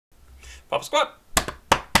Papa Squat!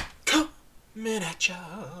 Coming at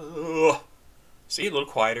ya! See, a little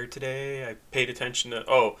quieter today. I paid attention to...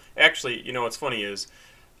 Oh, actually, you know what's funny is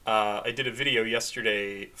I did a video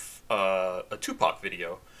yesterday, a Tupac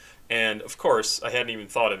video, and of course, I hadn't even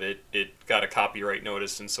thought of it. It got a copyright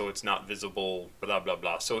notice, and so it's not visible, blah, blah,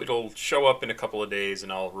 blah. So it'll show up in a couple of days,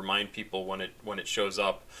 and I'll remind people when it shows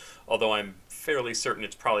up, although I'm fairly certain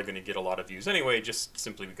it's probably going to get a lot of views anyway, just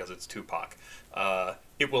simply because it's Tupac.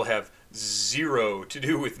 It will have zero to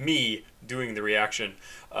do with me doing the reaction,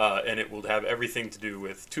 and it will have everything to do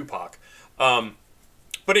with Tupac.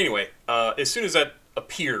 But anyway, as soon as that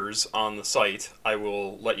appears on the site, I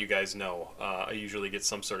will let you guys know. I usually get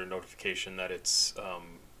some sort of notification that it's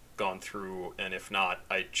gone through, and if not,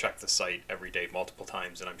 I check the site every day multiple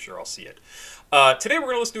times, and I'm sure I'll see it. Today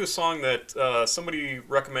we're going to listen to a song that somebody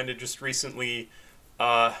recommended just recently.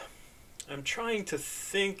 I'm trying to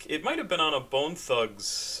think. It might have been on a Bone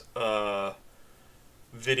Thugs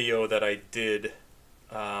video that I did,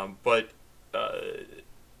 but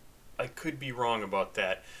I could be wrong about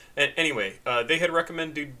that. Anyway, they had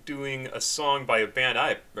recommended doing a song by a band,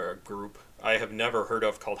 or a group I have never heard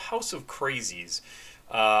of, called House of Krazees.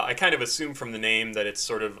 I kind of assume from the name that it's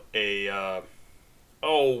sort of a,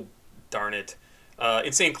 oh, darn it,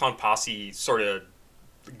 Insane Clown Posse sort of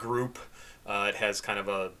group. It has kind of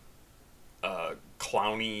a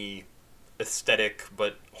clowny aesthetic,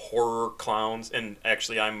 but horror clowns. And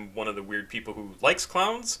actually, I'm one of the weird people who likes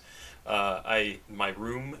clowns. My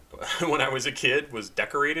room when I was a kid was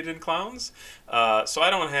decorated in clowns, so I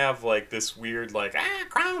don't have like this weird like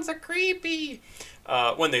clowns are creepy.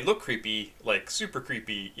 When they look creepy, like super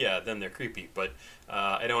creepy, yeah, then they're creepy. But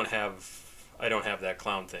I don't have that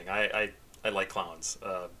clown thing. I like clowns,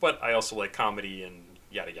 but I also like comedy and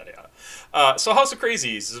yada yada yada. So House of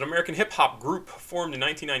Krazees is an American hip hop group formed in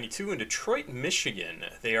 1992 in Detroit, Michigan.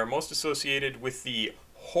 They are most associated with the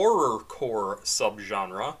horrorcore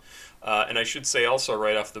subgenre. And I should say also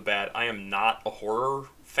right off the bat, I am not a horror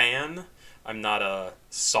fan. I'm not a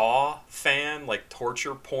Saw fan, like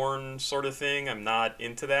torture porn sort of thing. I'm not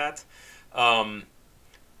into that. I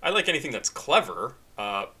like anything that's clever,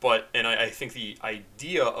 and I think the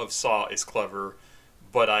idea of Saw is clever,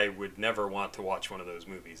 but I would never want to watch one of those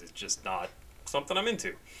movies. It's just not something I'm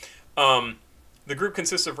into. The group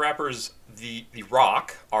consists of rappers The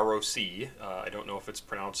Rock, R-O-C. I don't know if it's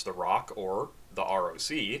pronounced The Rock or the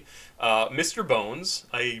R-O-C. Mr. Bones.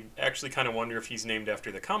 I actually kind of wonder if he's named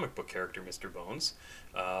after the comic book character Mr. Bones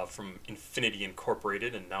from Infinity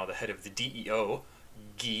Incorporated, and now the head of the DEO,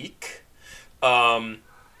 Geek. And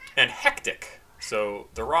Hectic. So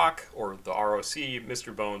The Rock, or the R-O-C,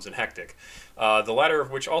 Mr. Bones, and Hectic. The latter of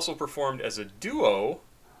which also performed as a duo.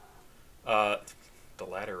 The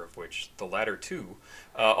latter two,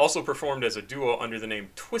 also performed as a duo under the name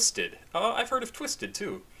Twisted. I've heard of Twisted,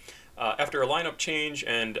 too. After a lineup change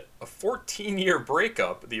and a 14-year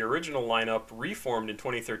breakup, the original lineup reformed in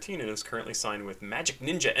 2013 and is currently signed with Magic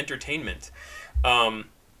Ninja Entertainment.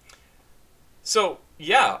 So,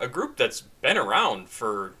 yeah, a group that's been around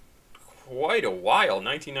for quite a while.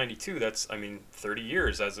 1992, that's, 30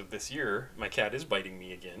 years as of this year. My cat is biting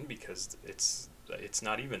me again because it's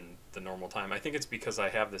not even the normal time. I think it's because I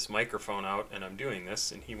have this microphone out and I'm doing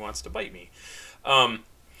this and he wants to bite me.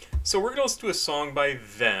 So we're going to listen to a song by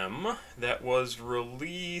them that was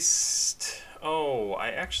released... Oh, I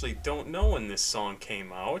actually don't know when this song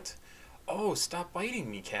came out. Oh, stop biting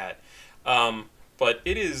me, cat. But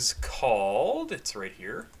it is called... It's right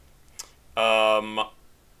here. House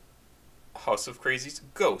of Krazees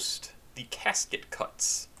Ghost. The Casket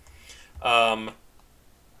Cuts.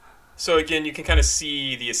 So again, you can kind of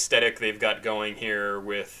see the aesthetic they've got going here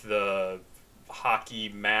with the hockey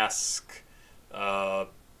mask,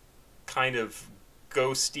 kind of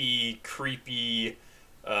ghosty, creepy,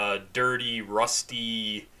 dirty,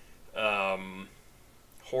 rusty,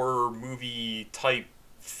 horror movie type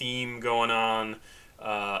theme going on.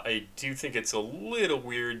 I do think it's a little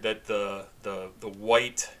weird that the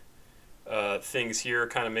white things here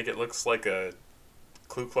kind of make it look like a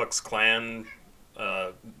Ku Klux Klan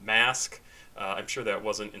mask. I'm sure that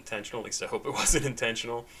wasn't intentional, at least I hope it wasn't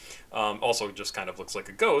intentional. Also just kind of looks like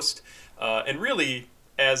a ghost. And really,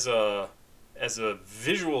 as a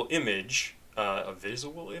visual image,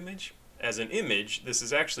 as an image, this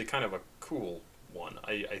is actually kind of a cool one.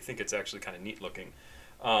 I think it's actually kind of neat looking.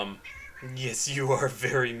 Yes, you are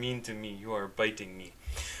very mean to me. You are biting me.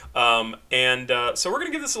 So we're going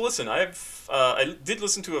to give this a listen. I did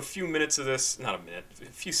listen to a few minutes of this, not a minute, a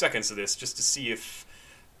few seconds of this, just to see if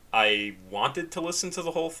I wanted to listen to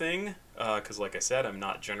the whole thing, because like I said, I'm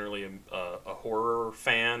not generally a horror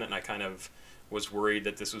fan, and I kind of was worried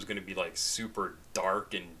that this was going to be like super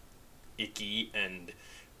dark and icky, and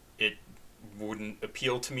it wouldn't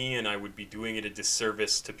appeal to me, and I would be doing it a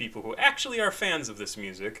disservice to people who actually are fans of this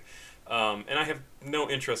music. And I have no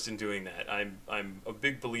interest in doing that. I'm a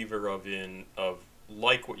big believer of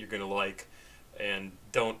like what you're going to like, and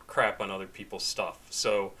don't crap on other people's stuff.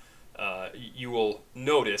 So you will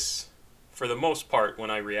notice, for the most part, when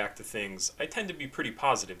I react to things, I tend to be pretty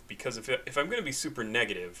positive, because if I'm going to be super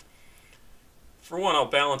negative, for one, I'll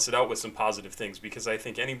balance it out with some positive things, because I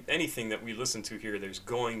think anything that we listen to here, there's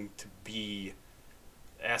going to be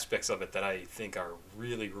aspects of it that I think are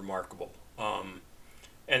really remarkable. And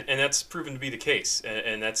that's proven to be the case.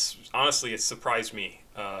 And that's, honestly, it surprised me.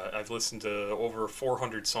 I've listened to over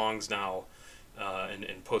 400 songs now,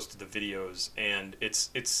 and posted the videos, and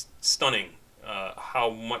it's stunning how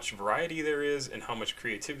much variety there is, and how much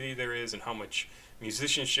creativity there is, and how much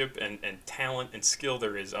musicianship and talent and skill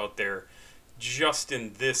there is out there, just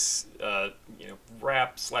in this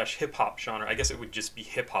rap / hip hop genre. I guess it would just be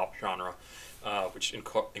hip hop genre, which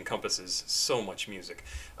encompasses so much music.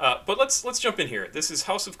 But let's jump in here. This is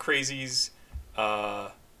House of Krazees.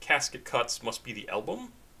 Casket Cuts must be the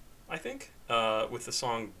album, I think, with the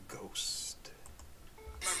song Ghost.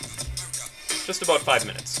 Just about 5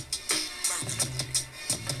 minutes.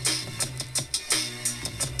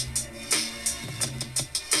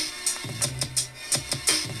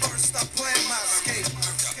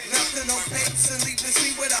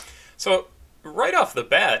 So, right off the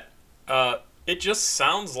bat, it just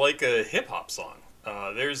sounds like a hip-hop song.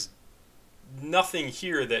 There's nothing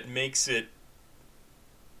here that makes it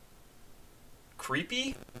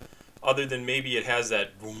creepy, other than maybe it has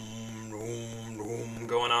that boom, boom, boom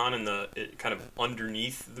going on, and it kind of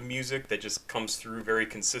underneath the music that just comes through very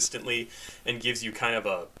consistently and gives you kind of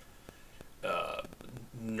a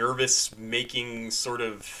nervous making sort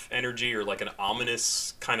of energy, or like an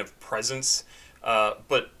ominous kind of presence.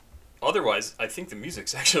 But otherwise, I think the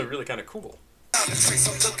music's actually really kind of cool. I'm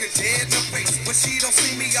looking dead in the face, but she don't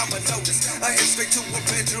see me, I'ma notice. I head straight to her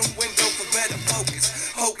bedroom window for better focus.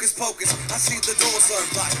 Hocus pocus, I see the doors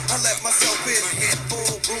unlocked. I let myself in, hit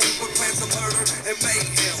full room with plans of murder and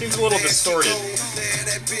mayhem. Seems a little distorted. There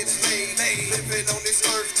that bitch made, living on this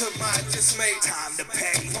earth to my dismay. Time to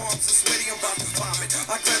pay. Arms are sweaty, I'm about to vomit.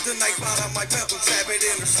 I grab the knife out of my belt and jab it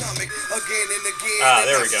in her stomach again and again.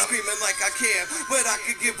 There we go. Screaming like I can, but I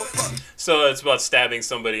could give a fuck. So it's about stabbing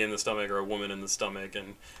somebody in the stomach, or a woman in the stomach,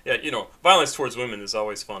 and yeah, violence towards women is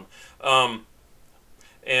always fun.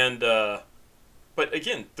 But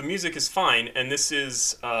again, the music is fine, and this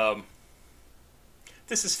is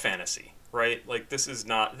fantasy, right? Like,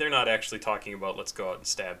 they're not actually talking about let's go out and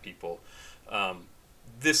stab people.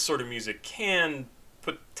 This sort of music can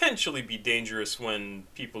potentially be dangerous when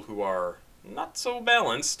people who are not so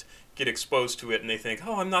balanced get exposed to it, and they think,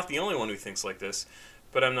 oh, I'm not the only one who thinks like this.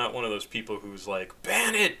 But I'm not one of those people who's like,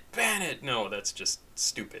 ban it, ban it. No, that's just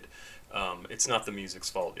stupid. It's not the music's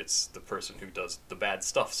fault. It's the person who does the bad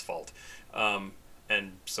stuff's fault.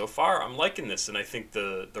 And so far, I'm liking this, and I think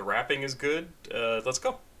the rapping is good. Let's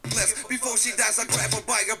go. Before she dies, I grab her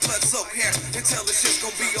by her blood soaked hair and tell her shit's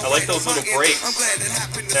gonna be I like those little breaks. I'm glad it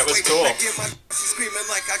happened this that was way. cool. She's screaming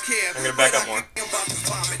like I care. I'm gonna back up more.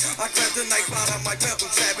 I grab the knife out of my belt and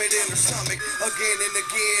jab it in her stomach again and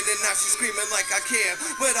again, and now she's screaming like I care,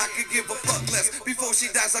 but I could give a fuck less. Before she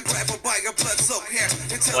dies, I grab her by her blood soaked hair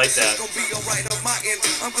and tell her shit's gonna be alright on my end.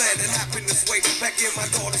 I'm glad it happened this way. Back in my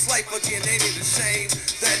daughter's life again, ain't it a shame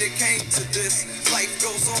that it came to this? Life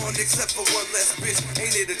goes on except for one less bitch.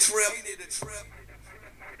 Ain't it a trip?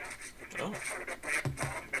 Oh.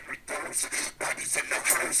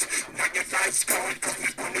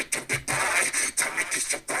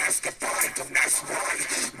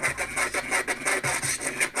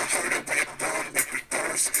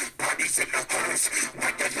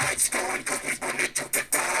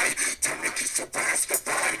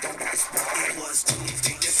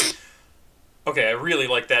 Okay, I really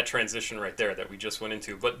like that transition right there that we just went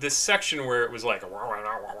into. But this section where it was like,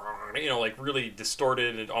 like really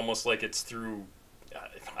distorted, and almost like it's through,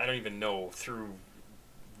 I don't even know, through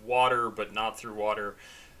water, but not through water.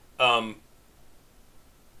 I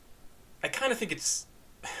kind of think it's,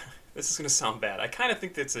 this is going to sound bad, I kind of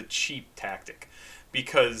think that's a cheap tactic,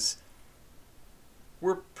 because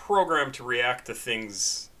we're programmed to react to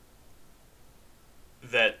things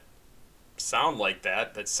that sound like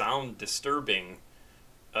that sound disturbing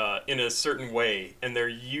in a certain way, and they're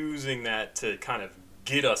using that to kind of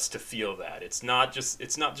get us to feel that. It's not just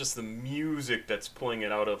the music that's pulling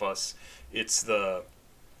it out of us. It's not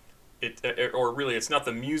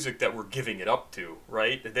the music that we're giving it up to,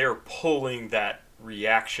 right? They're pulling that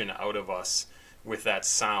reaction out of us with that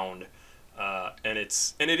sound. And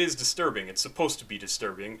it is disturbing. It's supposed to be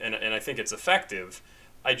disturbing, and I think it's effective.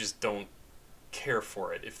 I just don't care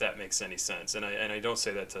for it, if that makes any sense. And I don't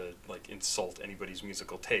say that to like insult anybody's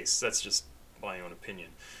musical tastes. That's just my own opinion.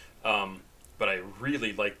 But I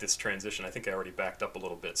really like this transition. I think I already backed up a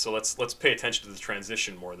little bit. So let's pay attention to the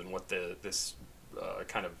transition more than what this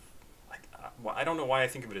kind of like. I don't know why I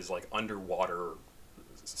think of it as like underwater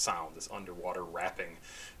sound, this underwater rapping.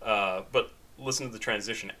 But listen to the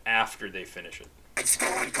transition after they finish it.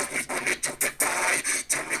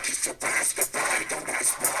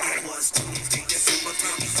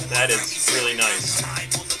 That is really nice.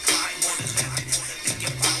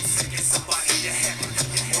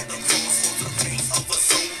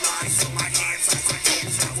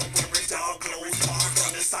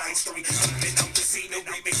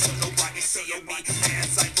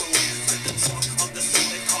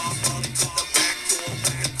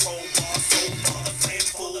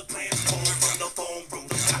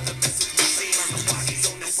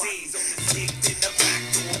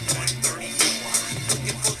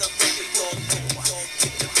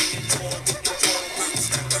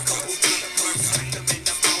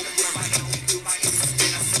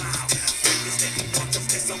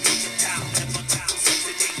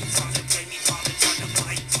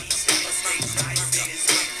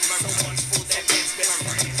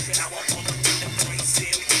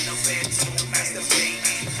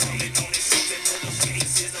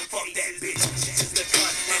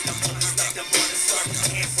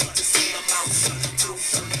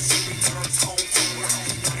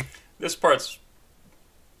 This part's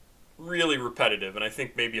really repetitive, and I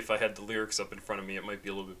think maybe if I had the lyrics up in front of me, it might be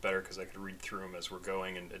a little bit better because I could read through them as we're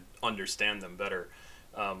going and understand them better.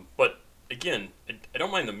 But again, I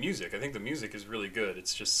don't mind the music. I think the music is really good.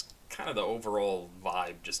 It's just kind of the overall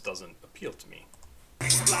vibe just doesn't appeal to me.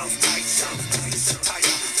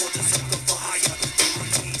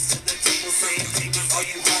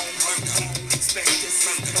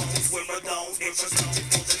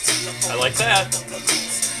 I like that.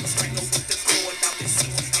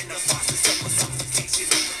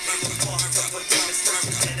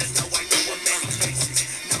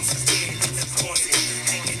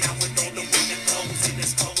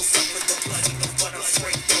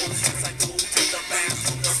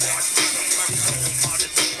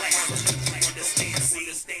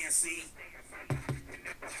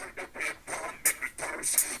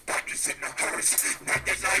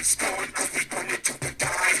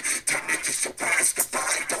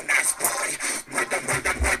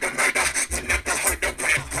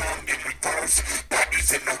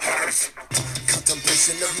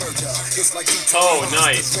 Oh,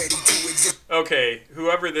 nice. Okay,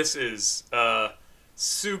 whoever this is,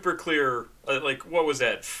 super clear, like, what was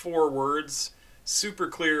that, 4 words? Super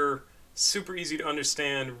clear, super easy to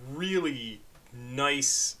understand, really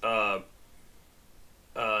nice,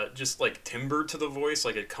 just like timbre to the voice,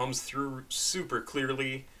 like it comes through super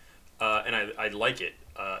clearly, and I like it.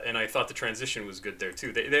 And I thought the transition was good there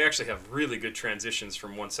too. They actually have really good transitions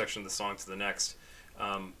from one section of the song to the next.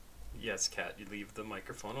 Yes, Kat, you leave the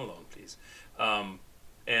microphone alone, please. Yeah,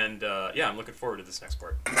 I'm looking forward to this next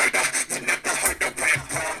part. Contemplation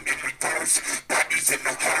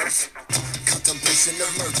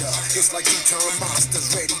of murder. It's like 2-ton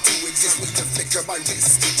monsters ready to exist with the flicker of my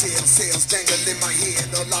wrist. Tail sails dangling in my head.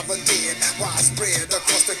 The lava dead. Widespread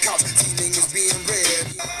across the couch. Ceiling is being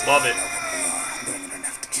read. Love it.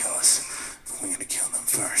 We're gonna kill them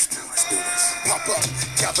first. Let's do this. Pop up,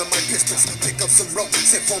 gather my pistols, pick up some rope,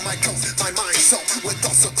 sit for my coat, my mind soaked with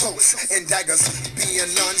thoughts so close, and daggers being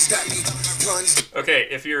lunged at me, plunged. Okay,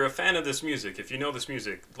 if you're a fan of this music, if you know this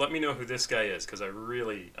music, let me know who this guy is, because I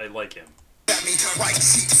like him. At me, white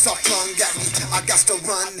sheets are flung at me. I got to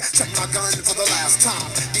run, check my gun for the last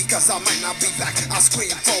time, because I might not be back. I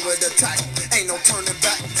scream forward attack, ain't no turning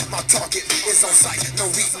back. My target is on sight, no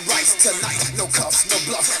eating rice tonight, no cuffs, no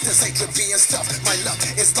bluff. This hatred being stuffed, my luck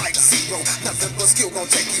is like zero. Nothing but skill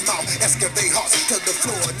gon' take him out. Excavate hearts to the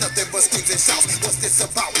floor, nothing but screams and shouts. What's this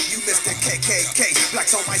about? You missed the KKK.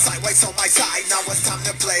 Blacks on my side, whites on my side. Now it's time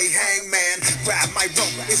to play hangman. Grab my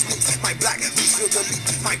rope, it's loose. My black boots feel the leap.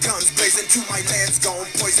 My guns blazing to my lands, gon'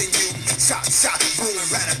 poison you. Shot, shot, boom,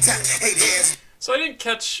 rat-a-tat, 8 hands. So I didn't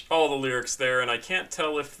catch all the lyrics there, and I can't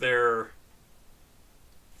tell if they're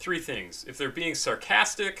 3 things. If they're being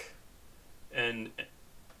sarcastic and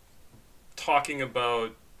talking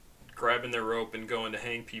about grabbing their rope and going to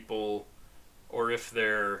hang people, or if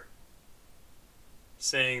they're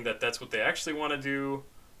saying that that's what they actually want to do,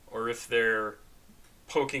 or if they're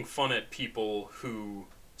poking fun at people who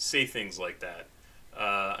say things like that.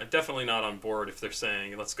 I'm definitely not on board if they're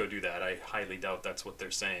saying let's go do that. I highly doubt that's what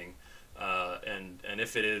they're saying. And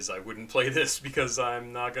if it is, I wouldn't play this because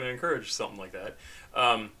I'm not going to encourage something like that.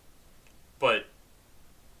 But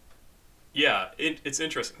yeah, it's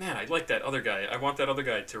interesting. Man, I like that other guy. I want that other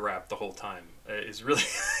guy to rap the whole time. Is really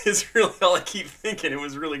is really all I keep thinking. It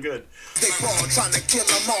was really good. They fall trying to kill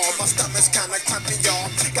them all. My stomach's kinda cramping, y'all.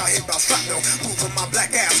 Got hit by shrapnel, moving my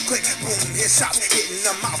black ass quick. Boom, hit shots, hitting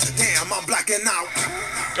the mouth. Damn, I'm blacking out.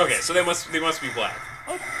 Okay, so they must be black.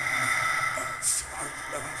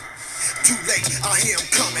 Too late, I hear him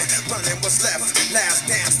coming, running what's left. Last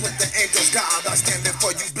dance with the angels, God, I stand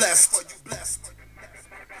before you blessed.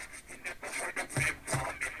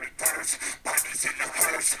 Bodies in the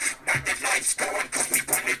hearse, now the lights going, cause we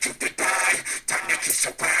wanted you to die. Time to kiss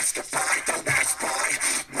your ass to fight, don't ask why.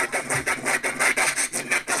 Murder, murder, murder, murder. You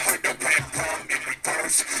never heard the red palm in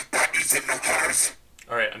reverse. Bodies in the hearse.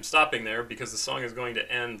 Alright, I'm stopping there because the song is going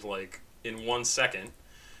to end like in 1 second.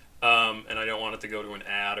 And I don't want it to go to an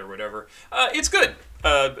ad or whatever. It's good.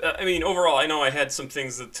 I mean, overall, I know I had some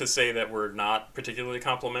things to say that were not particularly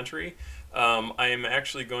complimentary. I am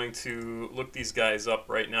actually going to look these guys up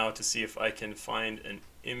right now to see if I can find an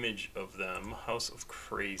image of them. House of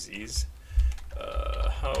Krazees.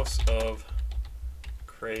 House of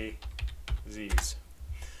Krazees.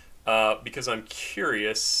 Because I'm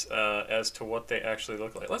curious as to what they actually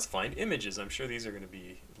look like. Let's find images. I'm sure these are going to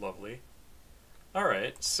be lovely.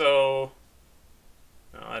 Alright, so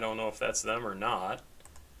I don't know if that's them or not.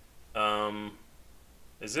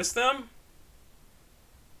 Is this them?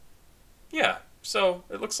 Yeah, so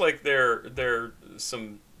it looks like they're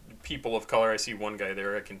some people of color. I see one guy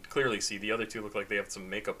there I can clearly see. The other two look like they have some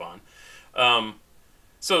makeup on.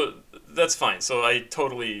 So that's fine. So I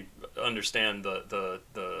totally understand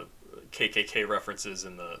the KKK references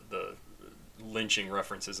and the lynching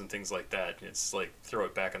references and things like that. It's like throw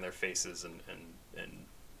it back in their faces and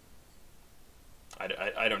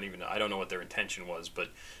I don't even know. I don't know what their intention was, but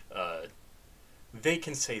they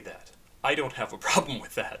can say that. I don't have a problem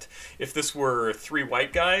with that. If this were 3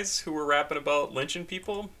 white guys who were rapping about lynching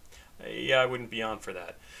people, yeah, I wouldn't be on for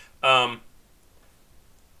that.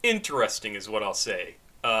 Interesting is what I'll say.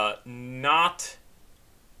 Not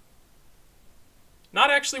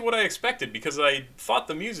actually what I expected, because I thought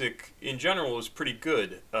the music in general was pretty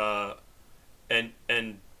good, and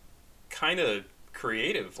kind of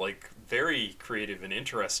creative, like very creative and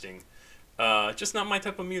interesting. Just not my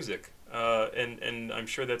type of music, and I'm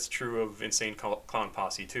sure that's true of Insane Clown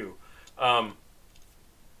Posse too. I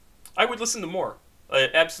would listen to more. I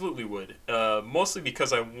absolutely would, mostly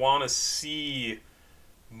because I want to see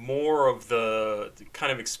more of the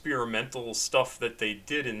kind of experimental stuff that they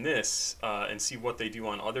did in this, and see what they do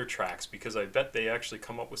on other tracks, because I bet they actually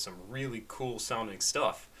come up with some really cool sounding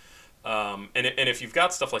stuff. And if you've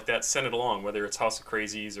got stuff like that, send it along, whether it's House of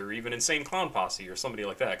Krazees or even Insane Clown Posse or somebody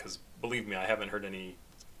like that, because believe me, I haven't heard any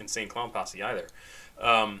Insane Clown Posse either.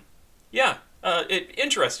 Yeah,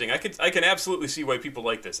 interesting. I can absolutely see why people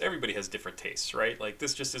like this. Everybody has different tastes, right? Like,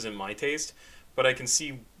 this just isn't my taste, but I can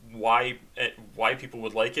see why people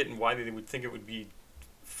would like it and why they would think it would be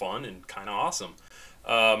fun and kind of awesome.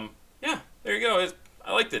 Yeah, there you go.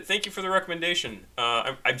 I liked it. Thank you for the recommendation.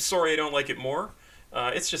 I'm sorry I don't like it more.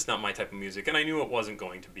 It's just not my type of music, and I knew it wasn't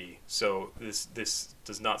going to be, so this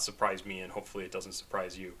does not surprise me, and hopefully it doesn't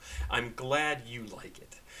surprise you. I'm glad you like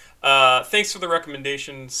it. Thanks for the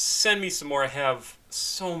recommendation. Send me some more. I have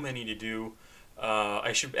so many to do.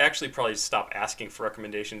 I should actually probably stop asking for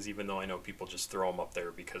recommendations, even though I know people just throw them up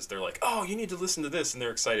there because they're like, oh, you need to listen to this, and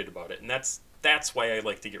they're excited about it. And that's why I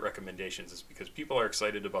like to get recommendations, is because people are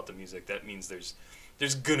excited about the music. That means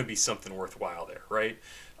there's going to be something worthwhile there, right?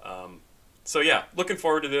 So yeah, looking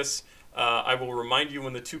forward to this. I will remind you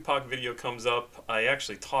when the Tupac video comes up. I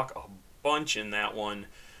actually talk a bunch in that one,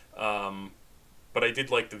 but I did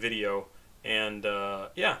like the video. And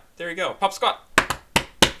yeah, there you go. Pop Squat.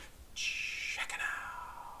 Check it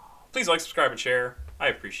out. Please like, subscribe, and share. I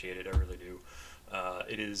appreciate it. I really do.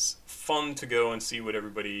 It is fun to go and see what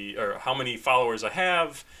everybody, or how many followers I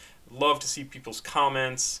have. Love to see people's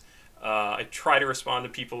comments. I try to respond to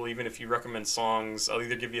people, even if you recommend songs. I'll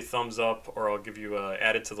either give you a thumbs up, or I'll give you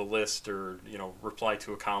add it to the list, or reply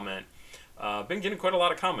to a comment. Been getting quite a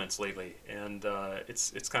lot of comments lately, and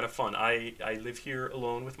it's kind of fun. I live here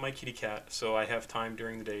alone with my kitty cat, so I have time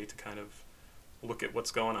during the day to kind of look at what's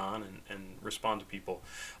going on and respond to people.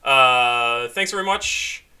 Thanks very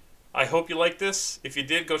much. I hope you liked this. If you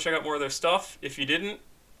did, go check out more of their stuff. If you didn't,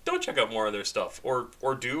 don't check out more of their stuff, or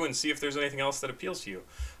do, and see if there's anything else that appeals to you.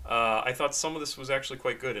 I thought some of this was actually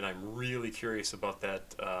quite good, and I'm really curious about that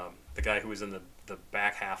the guy who was in the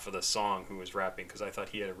back half of the song who was rapping, because I thought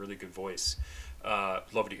he had a really good voice.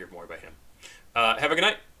 Love to hear more about him. Have a good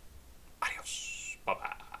night.